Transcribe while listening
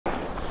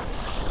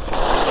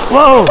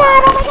Whoa! Oh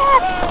my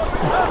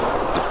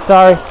God!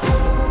 Sorry.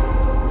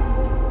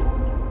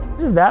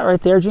 What is that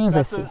right there, James?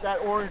 I see. That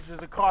orange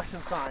is a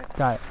caution sign.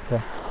 Got it.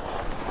 Okay.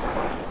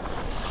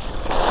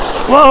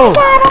 Whoa! Oh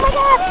my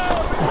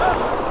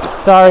God!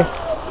 Sorry.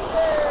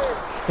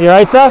 You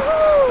alright, Seth?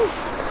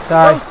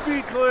 Sorry. No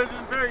speed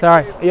collision. Very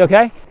Sorry. safe. Are you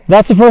okay?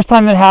 That's the first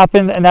time that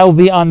happened, and that will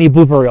be on the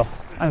blooper reel.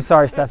 I'm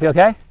sorry, Steph. You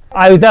okay?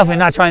 I was definitely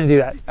not trying to do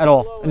that at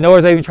all. Nor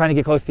was I even trying to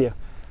get close to you.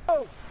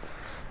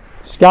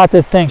 She's got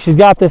this thing. She's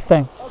got this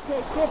thing.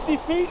 Okay, 50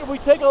 feet and we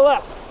take a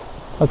left.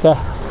 Okay.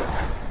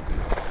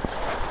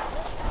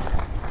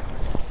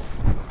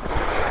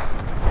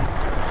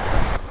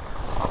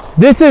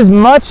 This is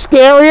much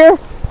scarier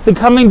than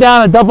coming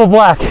down a double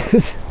black. Oh,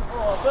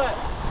 I bet.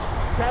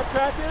 Cat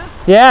track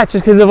is? Yeah,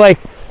 just because of like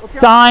Okay,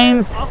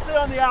 signs. I'll stay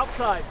on the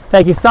outside.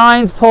 Thank you.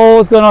 Signs,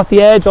 poles, going off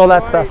the edge, all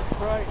that stuff.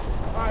 Right.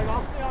 Alright,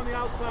 I'll stay on the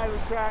outside of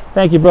the track.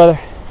 Thank you, brother.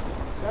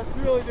 That's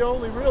really the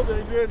only real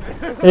danger,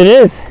 isn't it? It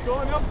is.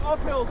 Going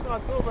uphill's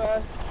not so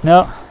bad.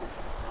 No.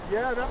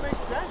 Yeah, that makes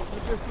sense.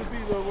 But this would be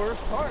the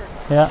worst part.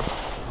 Yeah.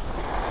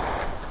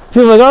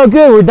 People are like, oh,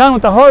 good, we're done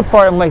with the hard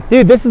part. I'm like,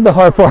 dude, this is the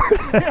hard part.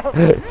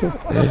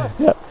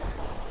 Yep.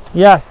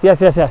 Yes. So right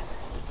in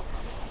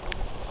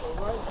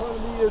front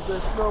of me is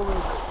a snow loop.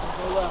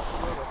 Go left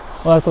a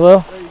little. Left a little.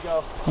 There you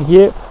go. Thank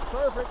you.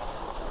 Perfect.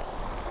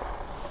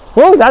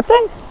 What was that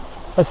thing?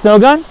 A snow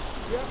gun?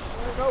 Yeah,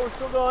 no, we're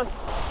still going.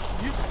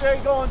 You stay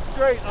going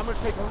straight. I'm going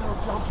to take a little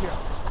jump here.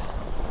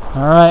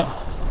 All right.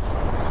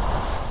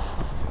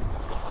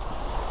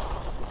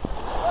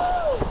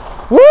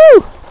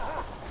 Woo!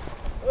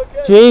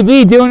 Okay.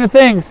 JB doing the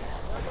things.